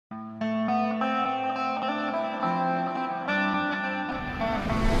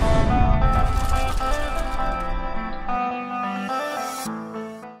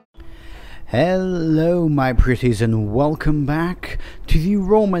Hello my pretties and welcome back to the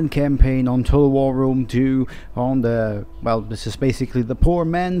Roman campaign on Total War Rome 2 on the, well, this is basically the poor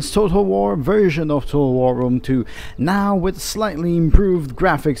man's Total War version of Total War Rome 2, now with slightly improved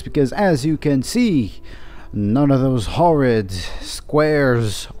graphics because as you can see, none of those horrid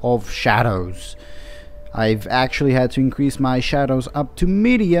squares of shadows. I've actually had to increase my shadows up to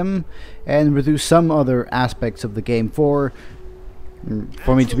medium and reduce some other aspects of the game for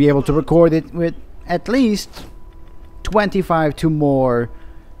me to be able to record it with at least 25 to more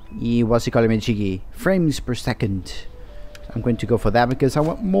frames per second. I'm going to go for that because I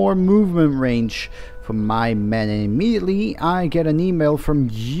want more movement range for my men, and immediately I get an email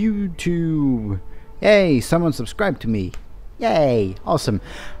from YouTube. Yay, someone subscribed to me. Yay, awesome.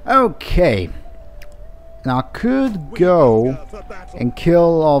 Okay, now I could go and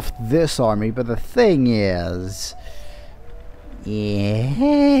kill off this army, but the thing is,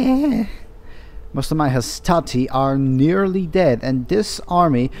 yeah, most of my hastati are nearly dead, and this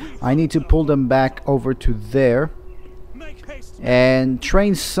army I need to pull them back over to there and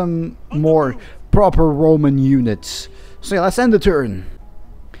train some more proper Roman units. So yeah, let's end the turn.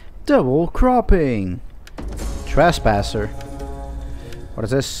 Double cropping. Trespasser. What is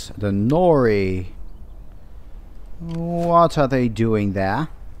this? The Nori. What are they doing there?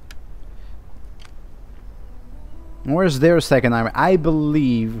 Where's their second army? I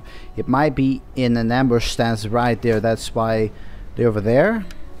believe it might be in an ambush stance right there. That's why they're over there.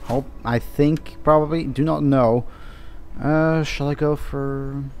 I think probably. Do not know. Shall I go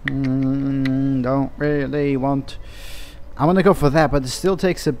for? Don't really want. I want to go for that, but it still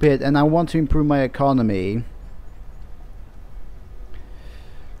takes a bit, and I want to improve my economy.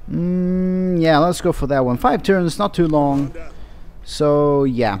 Yeah, let's go for that one. 5 turns, not too long. So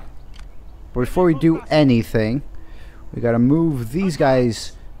yeah. Before we do anything, we gotta move these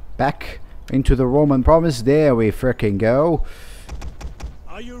guys back into the Roman province. There we frickin' go.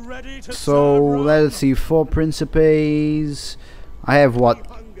 Are you ready to so let's see, 4 Principes. I have what?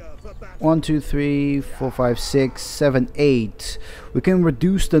 1, 2, 3, 4, 5, 6, 7, 8. We can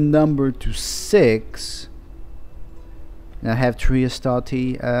reduce the number to 6. And I have 3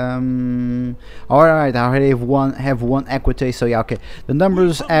 Astati. Alright, I already have one Equite, so yeah, okay. The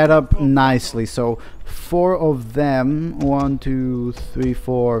numbers add up nicely. So 4 of them, 1, 2, 3,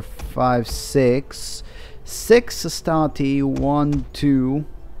 4, 5, 6. 6 Astati, 1, 2,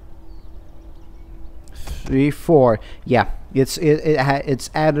 3, 4. Yeah, it's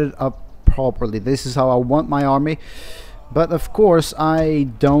added up properly. This is how I want my army. But of course, I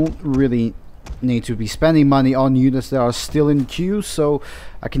don't really need to be spending money on units that are still in queue, so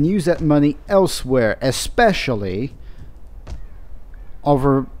I can use that money elsewhere, especially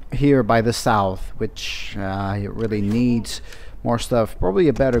over here by the south, which it really needs more stuff. Probably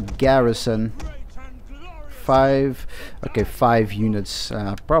a better garrison. 5 units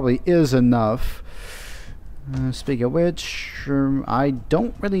probably is enough. Speaking of which, I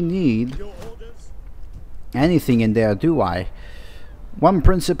don't really need anything in there, do I? 1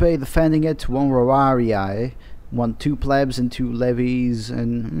 Principe defending it, 1 Roarii, 2 plebs and 2 levies,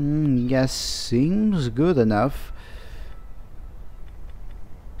 and yes, seems good enough.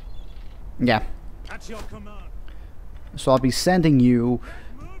 Yeah. So I'll be sending you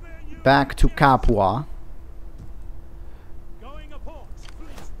back to Capua,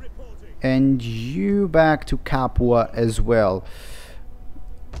 and you back to Capua as well.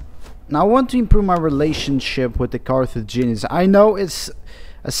 Now I want to improve my relationship with the Carthaginians. I know it's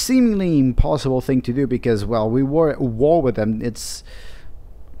a seemingly impossible thing to do because, well, we were at war with them. It's,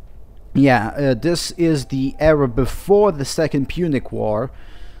 yeah, this is the era before the Second Punic War.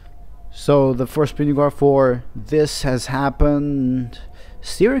 So the First Punic War for this has happened.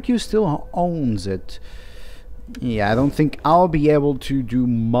 Syracuse still owns it. Yeah, I don't think I'll be able to do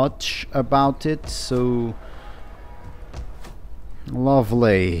much about it, so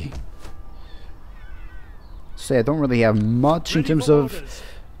lovely. So I don't really have much in terms of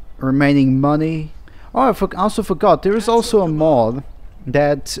remaining money. Oh, I also forgot, there is also a mod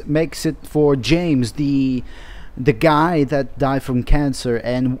that makes it for James, the guy that died from cancer,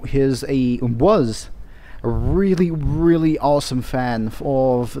 and was a really awesome fan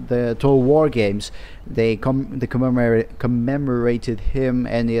of the Total War games. They commemorated him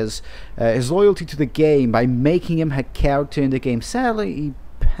and his loyalty to the game by making him a character in the game. Sadly, he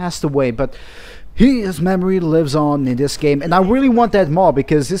passed away, but his memory lives on in this game, and I really want that mod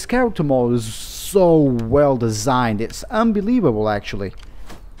because this character mod is so well designed. It's unbelievable, actually.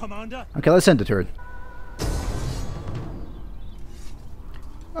 Commander? Okay, let's end the turn.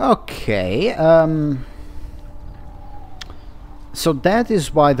 Okay, So that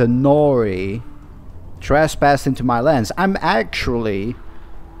is why the Nori trespassed into my lands. I'm actually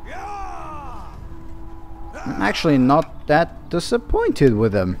not that disappointed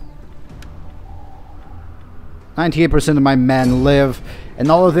with them. 98% of my men live and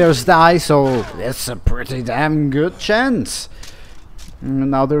all of theirs die, so it's a pretty damn good chance.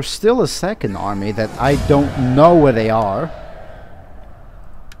 Now there's still a second army that I don't know where they are.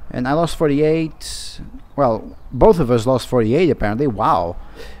 And I lost 48. Well, both of us lost 48 apparently. Wow.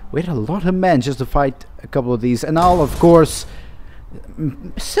 We had a lot of men just to fight a couple of these. And I'll, of course,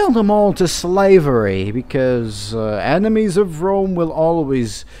 sell them all to slavery, because enemies of Rome will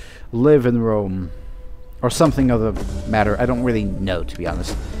always live in Rome. Or something of the matter. I don't really know, to be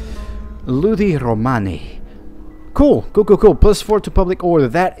honest. Ludi Romani. Cool. Cool, cool, cool. +4 to public order.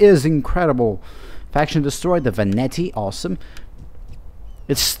 That is incredible. Faction destroyed. The Veneti. Awesome.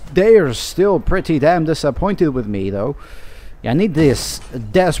 They're still pretty damn disappointed with me, though. Yeah, I need this.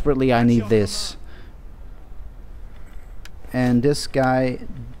 Desperately, I need this. And this guy,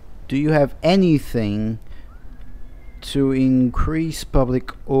 do you have anything to increase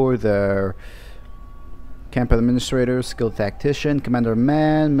public order? Camp administrator, skilled tactician, commander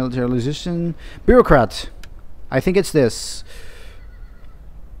man, military logician, bureaucrat. I think it's this.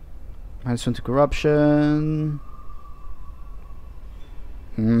 -1 to corruption.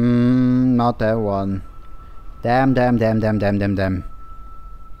 Not that one. Damn.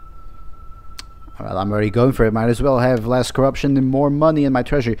 Well, I'm already going for it. Might as well have less corruption and more money in my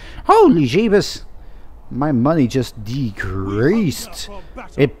treasury. Holy jeebus! My money just decreased.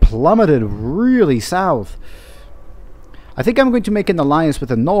 It plummeted really south. I think I'm going to make an alliance with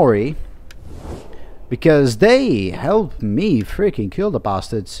the Nori, because they helped me freaking kill the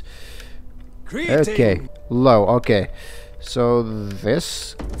bastards. Okay, low. Okay, so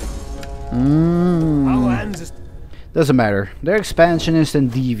this doesn't matter. Their expansionist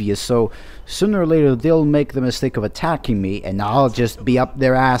and devious, so sooner or later they'll make the mistake of attacking me, and I'll just be up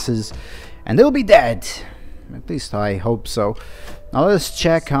their asses. And they'll be dead. At least I hope so. Now let's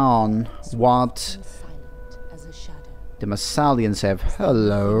check on what the Massalians have.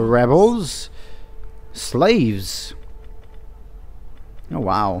 Hello, rebels. Slaves. Oh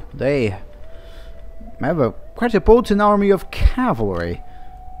wow, they have quite a potent army of cavalry.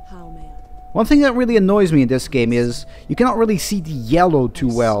 One thing that really annoys me in this game is you cannot really see the yellow too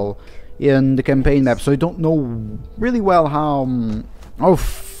well in the campaign map, so I don't know really well how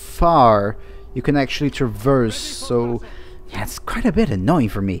far you can actually traverse. So yeah, it's quite a bit annoying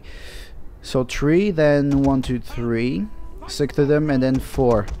for me. So 3, then 1, 2, 3, 6 to them, and then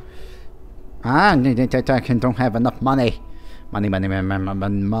 4. I don't have enough money. Money.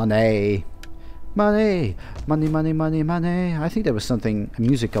 I think there was something,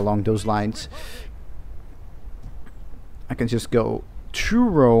 music along those lines. I can just go through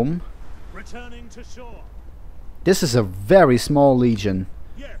Rome. Returning to shore. This is a very small legion.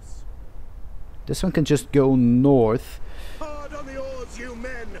 Yes. This one can just go north. Hard on the oars, you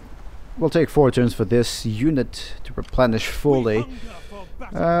men. We'll take 4 turns for this unit to replenish fully.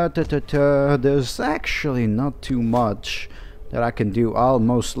 There's actually not too much that I can do. I'll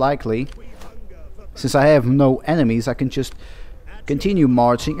most likely, since I have no enemies, I can just continue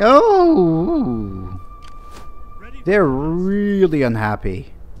marching. Oh! They're really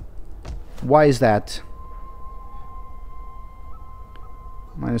unhappy. Why is that?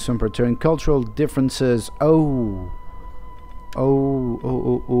 -1 per turn. Cultural differences. Oh,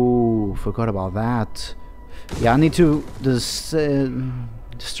 forgot about that. Yeah, I need to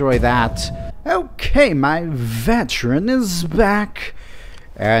destroy that. Okay, my veteran is back,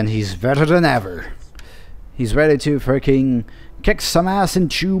 and he's better than ever. He's ready to freaking kick some ass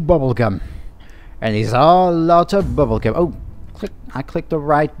and chew bubblegum. And he's all out of bubblegum. Oh, I clicked the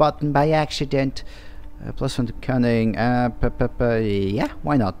right button by accident. +1 to cunning. Yeah,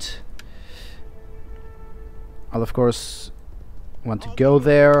 why not? I'll of course want to go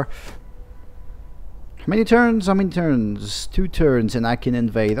there. How many turns? How many turns? 2 turns and I can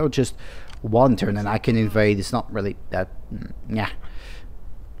invade. Oh, just 1 turn and I can invade. It's not really that. Yeah.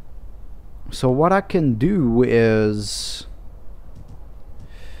 So what I can do is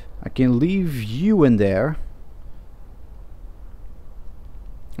I can leave you in there.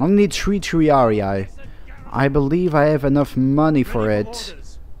 I only need 3 triarii. I believe I have enough money for it.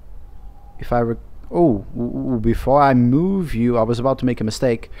 If I before I move you, I was about to make a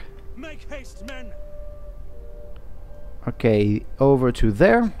mistake. Make haste, men. Okay, over to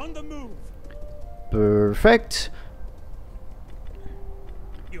there. On the move. Perfect.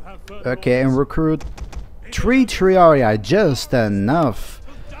 You have Okay, and recruit 3 triarii, just enough.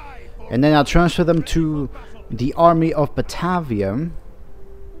 And then I'll transfer them to the army of Batavia.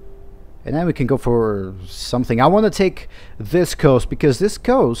 And then we can go for something. I want to take this coast because this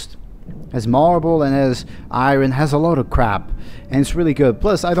coast has marble and has iron, has a lot of crap, and it's really good.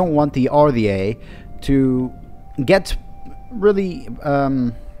 Plus, I don't want the RDA to get really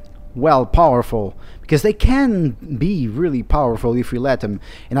well powerful, because they can be really powerful if we let them,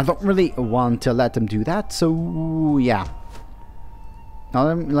 and I don't really want to let them do that. So yeah.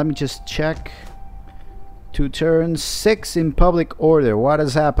 Now let me just check. 2 turns, 6 in public order. What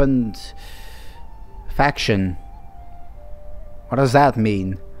has happened? Faction. What does that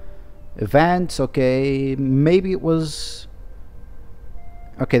mean? Events, okay. Maybe it was...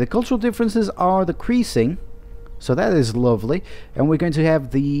 Okay, the cultural differences are decreasing. So that is lovely. And we're going to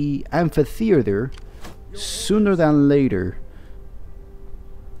have the amphitheater sooner than later.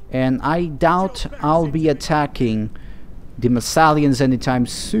 And I doubt I'll be attacking the Massalians anytime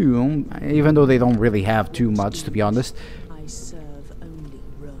soon, even though they don't really have too much, to be honest. I serve only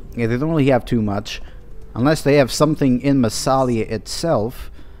Rome. Yeah, they don't really have too much, unless they have something in Massalia itself,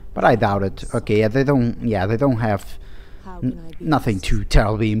 but I doubt it. Okay, yeah, they don't have How can I be nothing too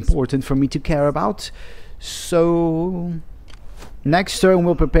terribly important for me to care about. So next turn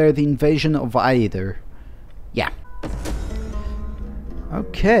we'll prepare the invasion of either. Yeah.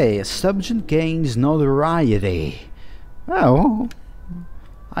 Okay, subject gains notoriety. Oh,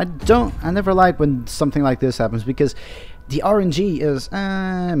 I never like when something like this happens, because the RNG is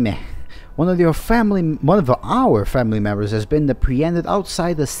meh. One of our family members has been apprehended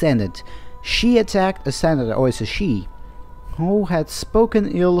outside the Senate. She attacked a senator, or it's a she, who had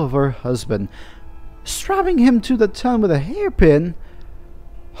spoken ill of her husband, strapping him to the tongue with a hairpin.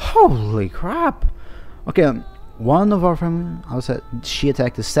 Holy crap! Okay, one of our family outside, she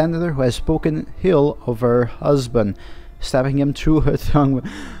attacked a senator who has spoken ill of her husband, stabbing him through her tongue.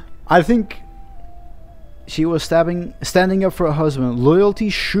 I think she was standing up for her husband. Loyalty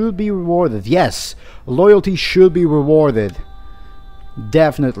should be rewarded. Yes, loyalty should be rewarded.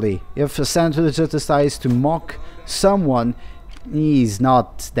 Definitely. If a senator just decides to mock someone, he's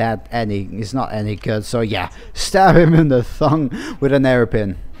not any good. So yeah, stab him in the tongue with an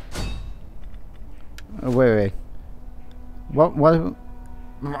hairpin. Wait. What?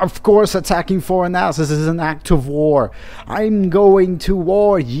 Of course, attacking foreign allies is an act of war. I'm going to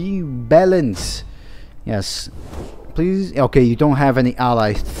war, ye bellends. Yes. Please. Okay, you don't have any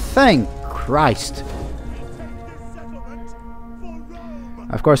allies. Thank Christ.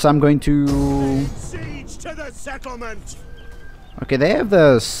 Of course, I'm going to... Siege to the settlement. Okay, they have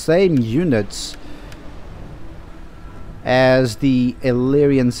the same units as the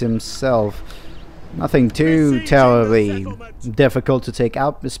Illyrians himself. Nothing too terribly difficult to take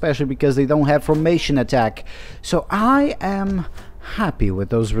out, especially because they don't have formation attack. So I am happy with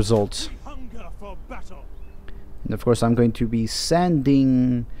those results. Hunger for battle. And of course I'm going to be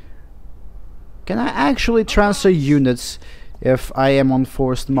sending... Can I actually transfer units if I am on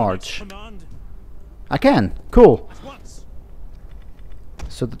forced march? Command I can. Cool. at once.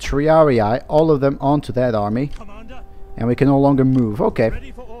 So the Triarii, all of them onto that army. Commander, And we can no longer move. Okay.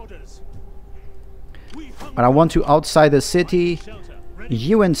 ready for orders. We But I want to outside the city. shelter. Ready.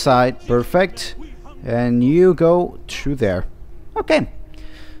 You inside. Perfect. And you go through there. Okay.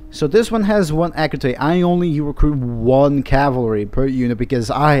 So this one has 1 accuracy. I only recruit 1 cavalry per unit because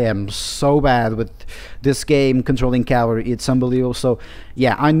I am so bad with this game controlling cavalry. It's unbelievable. So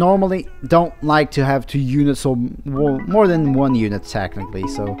yeah, I normally don't like to have 2 units or more than 1 unit technically.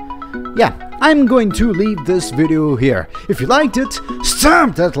 So yeah, I'm going to leave this video here. If you liked it,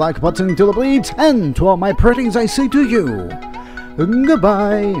 stamp that like button till it bleeds. And to all my pretties, I say to you,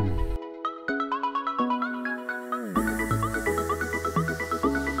 goodbye.